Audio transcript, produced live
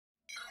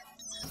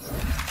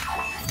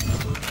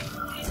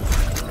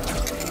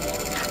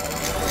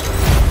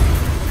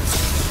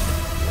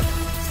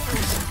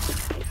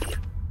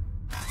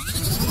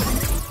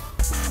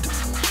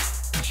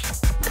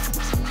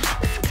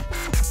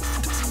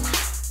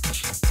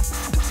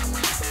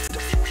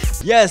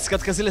Yes,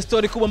 katika zile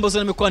story kubwa ambazo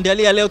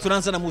nimekuandalia leo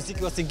tunaanza na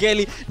muziki wa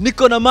singeli.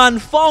 Niko na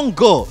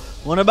ManFongo.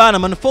 Unaona bana,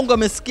 ManFongo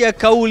amesikia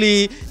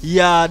kauli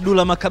ya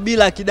Dula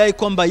Makabila akidai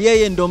kwamba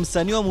yeye ndo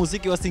msanii wa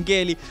muziki wa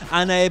singeli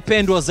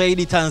anayependwa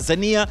zaidi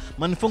Tanzania.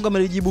 ManFongo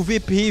amelijibu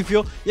vipi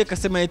hivyo? Yeye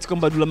akasema eti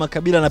kwamba Dula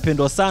Makabila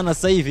anapendwa sana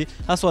sasa hivi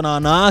hasa na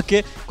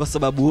wanawake kwa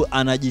sababu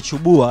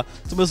anajichubua.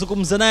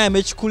 Tumezungumza naye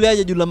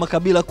amechukuliaje Dula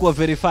Makabila kuwa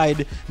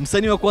verified,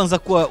 msanii wa kwanza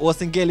kuwa wa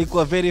singeli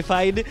kuwa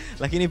verified,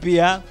 lakini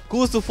pia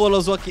kuhusu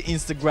followers wake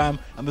Instagram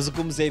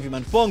amezungumza hivi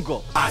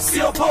ManFongo.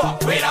 Sio poa,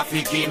 wewe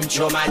rafiki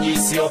mchomaji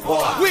sio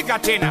poa. Wika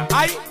tena,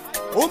 ai,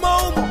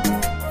 umo.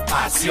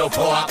 Sio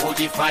poa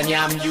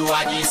kujifanya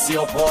mjuaji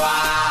sio poa.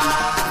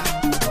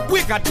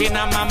 Wika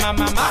tena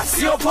mama,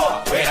 sio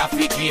poa, wewe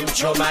rafiki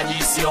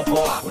mchomaji sio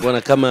poa.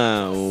 Bwana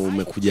kama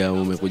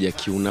umekuja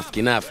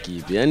kiunafiki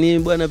hivi. Yaani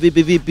bwana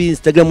vipi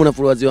Instagram una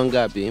followers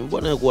wangapi?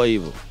 Mbona kwa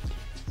hivyo?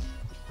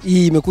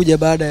 Hii imekuja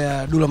baada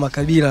ya Dula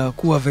Makabila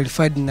kuwa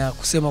verified na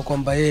kusema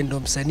kwamba yeye ndo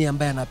msanii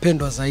ambaye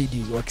anapendwa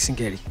zaidi wa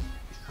kisingeli.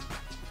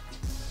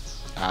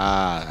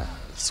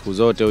 Siku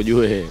zote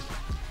ujue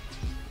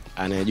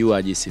Anayejua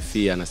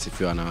hajisifii,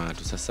 anasifiwa na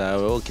watu. Sasa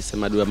wewe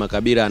ukisema Dula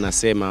Makabila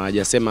anasema,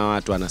 hajasema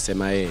watu,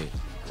 anasema yeye.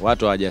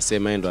 Watu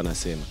hawajasema, yeye ndo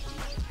anasema.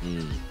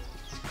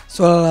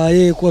 Swala la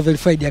yeye kuwa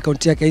verified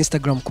account yake ya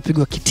Instagram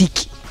kupigwa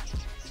kitiki,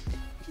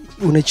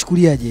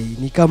 unachukuliaje?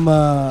 Ni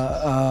kama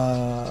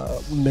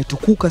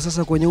mmetukuka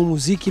sasa kwenye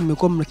muziki,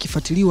 mmekuwa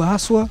mnakifuatiliwa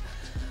haswa,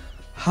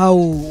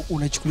 au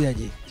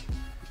unachukuliaje?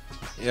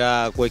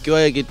 Ya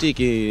kuwekewa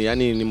kitiki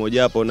yani ni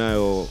mojawapo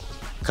nayo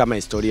kama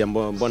historia.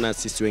 Mbona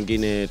sisi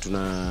wengine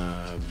tuna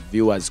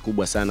viewers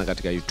kubwa sana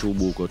katika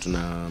YouTube huko,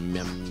 tuna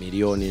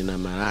milioni na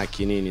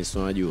malaki nini,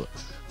 sio unajua.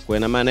 Kwa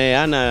ina maana yeye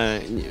ana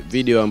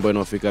video ambayo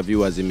inafika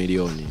viewers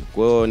milioni.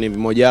 Kwa hiyo ni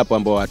mojawapo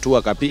ambao watu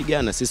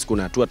wakapiga na sisi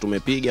kuna hatua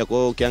tumepiga. Kwa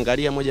hiyo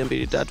ukiangalia 1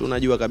 2 3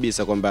 unajua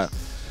kabisa kwamba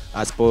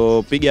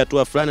asipopiga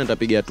hatua fulani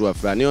atapiga hatua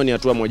fulani. Hiyo ni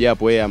hatua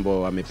mojawapo yeye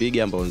ambao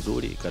amepiga ambao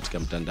nzuri katika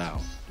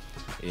mtandao.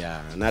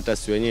 Na hata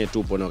si wenyewe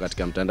tupo na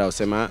katika mtandao,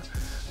 sema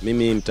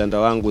mimi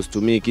mtandao wangu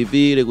situmii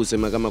kivile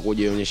kusema kama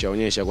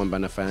kujionyesha kwamba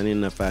nafanya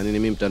nini.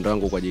 Mimi mtandao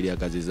wangu kwa ajili ya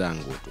kazi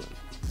zangu tu.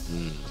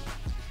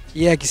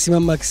 Yeye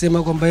akisimama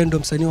akisema kwamba yeye ndo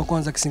msanii wa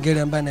kwanza kisingeli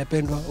ambaye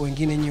anapendwa,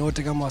 wengine nyinyi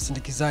wote kama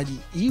wasindikizaji,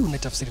 hii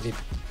unatafsiri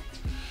vipi?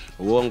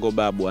 Uongo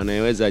babu,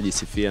 anayeweza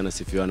hajisifia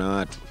anasifiwa na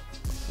watu.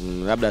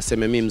 Labda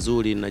aseme mimi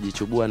mzuri,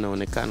 najichubua,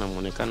 naonekana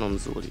muonekano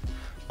mzuri.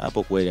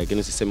 Hapo kweli,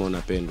 lakini usiseme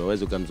unapendwa.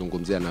 Uweze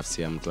kumzungumzia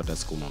nafsi ya mtu hata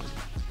siku moja.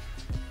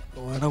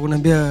 Wanataka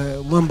kuniambia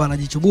mwamba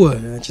anajichubua,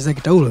 anacheza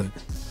kitaulo?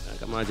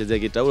 Kama anacheza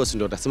kitaulo si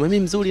ndio utasema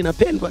mimi mzuri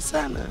napendwa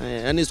sana.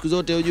 Yaani siku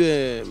zote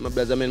ujue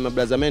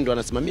mablazamen ndio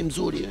anasema mimi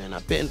mzuri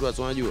napendwa,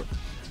 sio unajua.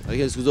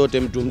 Lakini siku zote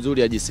mtu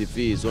mzuri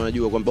hajisifii, sio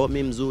unajua kwamba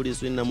mimi mzuri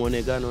sio nina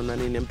muonekano na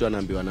nini, mtu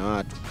anaambiwa na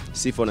watu.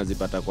 Sifa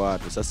unazipata kwa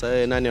watu.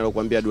 Sasa nani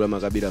alokuambia Dula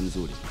Makabila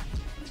mzuri?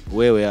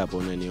 Wewe hapo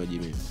unanioji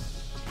mimi.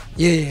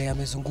 Yeye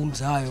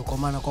amezungumza hayo kwa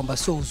maana kwamba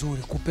sio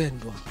uzuri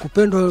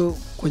kupendwa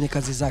kwenye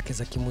kazi zake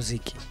za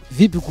kimuziki.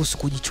 Vipi kuhusu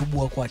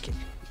kujichubua kwake?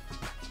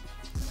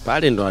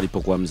 Pale ndo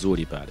alipokuwa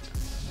mzuri pale.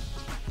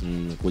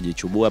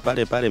 Kujichubua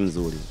pale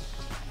mzuri.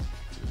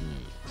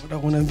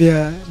 Unataka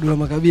kuniambia Dula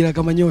Makabila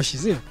kama nyoshi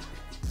sio?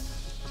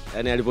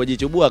 Yaani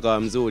alipojichubua akawa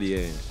mzuri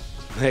yeye.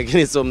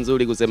 Lakini sio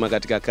mzuri kusema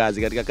katika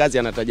kazi. Katika kazi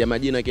anataja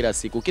majina kila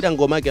siku. Kila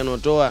ngoma yake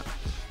anotoa,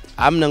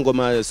 hamna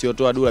ngoma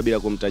siotoa Dula bila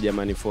kumtaja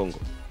ManFongo.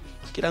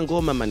 Kila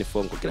ngoma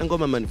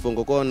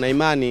ManFongo. Kwa na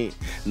imani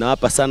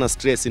nawapa sana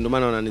stress, ndio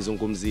maana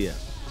wananizungumzia.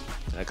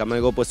 Kama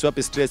nikopo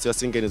siwapi stress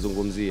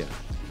wasingenizungumzia.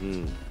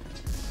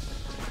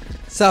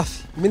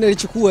 Safi. Mimi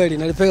nalichukua hili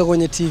nalipeka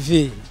kwenye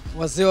TV.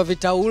 Wazee wa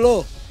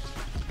vitaulo.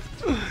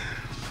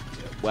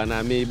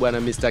 Bwana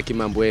mimi sitaki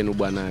mambo yenu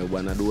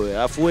bwana Dula.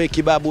 Alafu wewe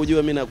kibabu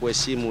ujue mimi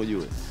nakuheshimu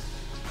ujue.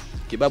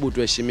 Kibabu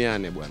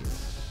tuheshimiane bwana.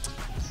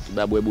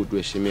 Kibabu hebu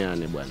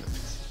tuheshimiane bwana.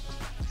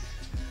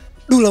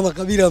 Dula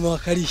Makabila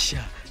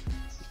amewakalisha.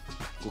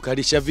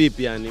 Kukalisha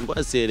vipi yani?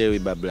 Mbona sielewi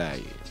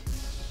bablai.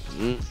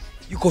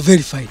 Yuko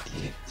verified.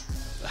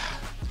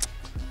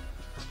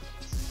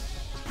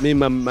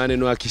 Mimi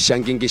maneno ya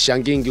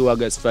kishangingi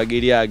waga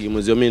sifagiliagi.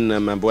 Mzee mimi na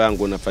mambo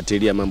yangu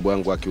nafuatilia mambo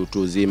yangu ya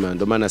kiutu uzima.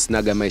 Ndio maana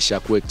sinaga maisha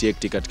ya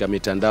kuact katika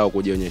mitandao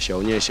kujionyesha.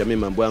 Mimi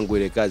mambo yangu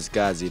ile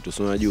kazi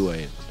tu unajua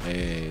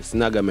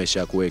sinaga maisha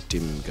ya kuact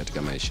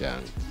katika maisha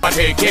yangu.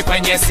 Wateke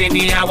kwenye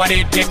sinia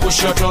walete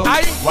kushoto,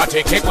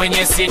 wateke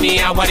kwenye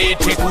sinia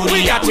walete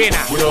kulia tena.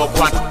 Kilo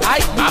kwatu,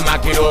 mama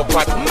kilo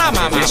kwatu,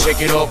 mama yeshe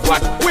kilo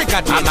kwatu,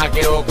 wika mama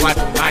kilo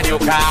kwatu,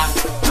 manyuka,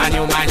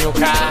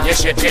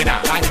 nyeshe tena,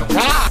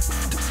 manyuka.